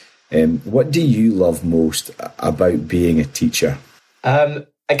 is what do you love most about being a teacher?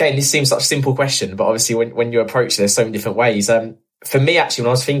 Again, this seems such a simple question, but obviously when you approach it, there's so many different ways. For me, actually, when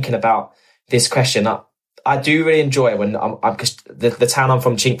I was thinking about this question, I do really enjoy when because the town I'm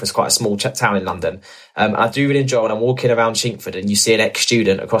from, Chingford, is quite a small town in London. I do really enjoy when I'm walking around Chingford and you see an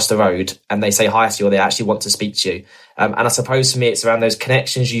ex-student across the road and they say hi to you, or they actually want to speak to you. And I suppose for me, it's around those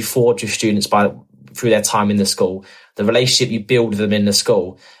connections you forge with students through their time in the school, the relationship you build with them in the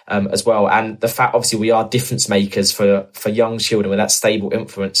school as well. And the fact, obviously, we are difference makers for young children with that stable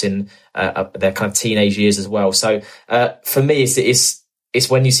influence in their kind of teenage years as well. So for me, it's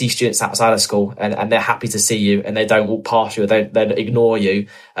when you see students outside of school and they're happy to see you and they don't walk past you or they don't ignore you.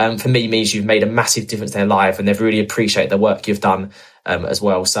 For me, means you've made a massive difference in their life and they've really appreciated the work you've done as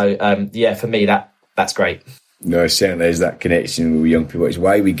well. So for me, that's great. No, certainly is that connection with young people. It's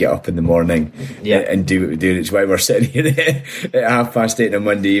why we get up in the morning and do what we do. It's way we're sitting here at 8:30 on a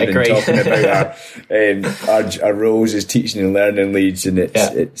Monday evening talking about our roles as teaching and learning leads, and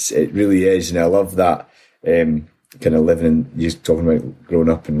it really is. And I love that kind of living in, you're talking about growing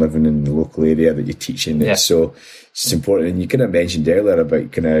up and living in the local area that you're teaching. It's important. And you kind of mentioned earlier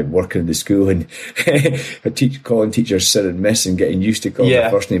about kind of working in the school and calling teachers sir and miss and getting used to calling their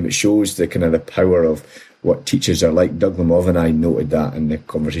first name. It shows the kind of the power of what teachers are like. Doug Lemov and I noted that in the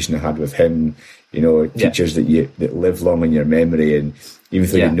conversation I had with him. You know, teachers that live long in your memory, and even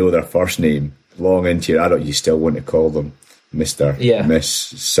though you know their first name, long into your adult, you still want to call them Mr., Miss,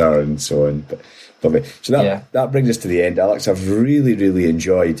 Sir, and so on. But lovely. So that brings us to the end, Alex. I've really, really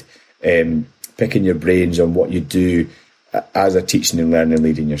enjoyed picking your brains on what you do as a teaching and learning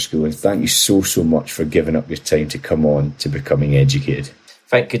lead in your school. And thank you so, so much for giving up your time to come on to Becoming Educated.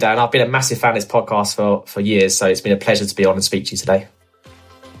 Thank you, Dan. I've been a massive fan of this podcast for years, so it's been a pleasure to be on and speak to you today.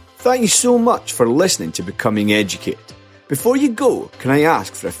 Thank you so much for listening to Becoming Educated. Before you go, can I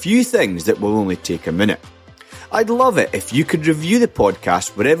ask for a few things that will only take a minute? I'd love it if you could review the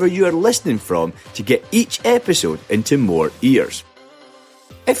podcast wherever you are listening from to get each episode into more ears.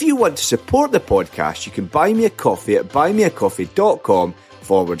 If you want to support the podcast, you can buy me a coffee at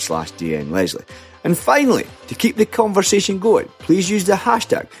buymeacoffee.com/DN Leslie. And finally, to keep the conversation going, please use the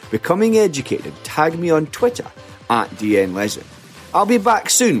hashtag BecomingEducated and tag me on Twitter @DN Leslie. I'll be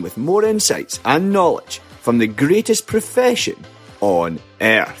back soon with more insights and knowledge from the greatest profession on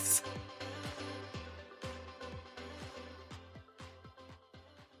earth.